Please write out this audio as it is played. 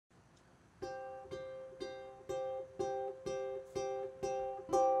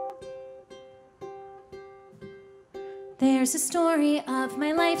There's a story of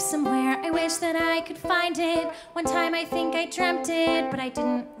my life somewhere, I wish that I could find it. One time I think I dreamt it, but I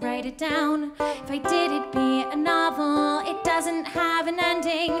didn't write it down. If I did, it'd be a novel. It doesn't have an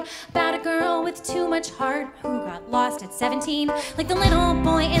ending, about a girl with too much heart who got lost at 17. Like the little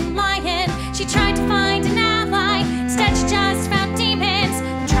boy in Lion, she tried to find an ally. Instead she just found demons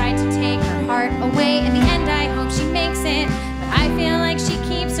who tried to take her heart away. In the end I hope she makes it, but I feel like she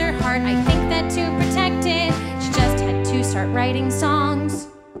keeps her heart. I think that to protect it, she just had to start writing songs.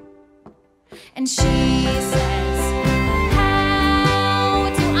 And she says, how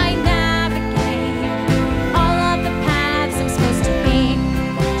do I navigate all of the paths I'm supposed to be?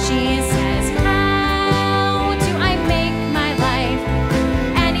 She says, how do I make my life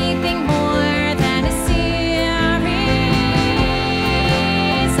anything more than a series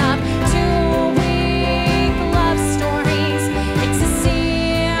of 2-week love stories? It's a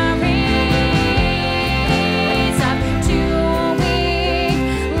series of 2-week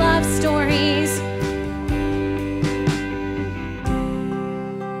love stories.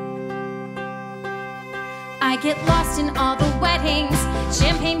 I get lost in all the weddings,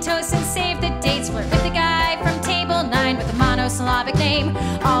 champagne toasts and save the dates. Flirt with the guy from table 9 with a monosyllabic name.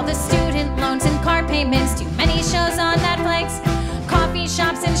 All the student loans and car payments, too many shows on Netflix. Coffee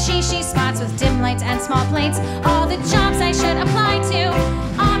shops and shishi spots with dim lights and small plates. All the jobs I should apply to,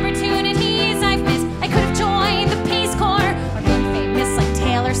 opportunities I've missed. I could have joined the Peace Corps or been famous like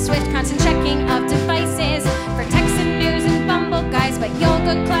Taylor Swift. Constant checking of devices for texts and news and Bumble guys. But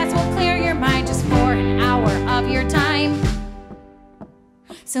yoga class will clear your mind just for an hour of your time.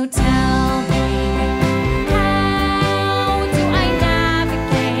 So tell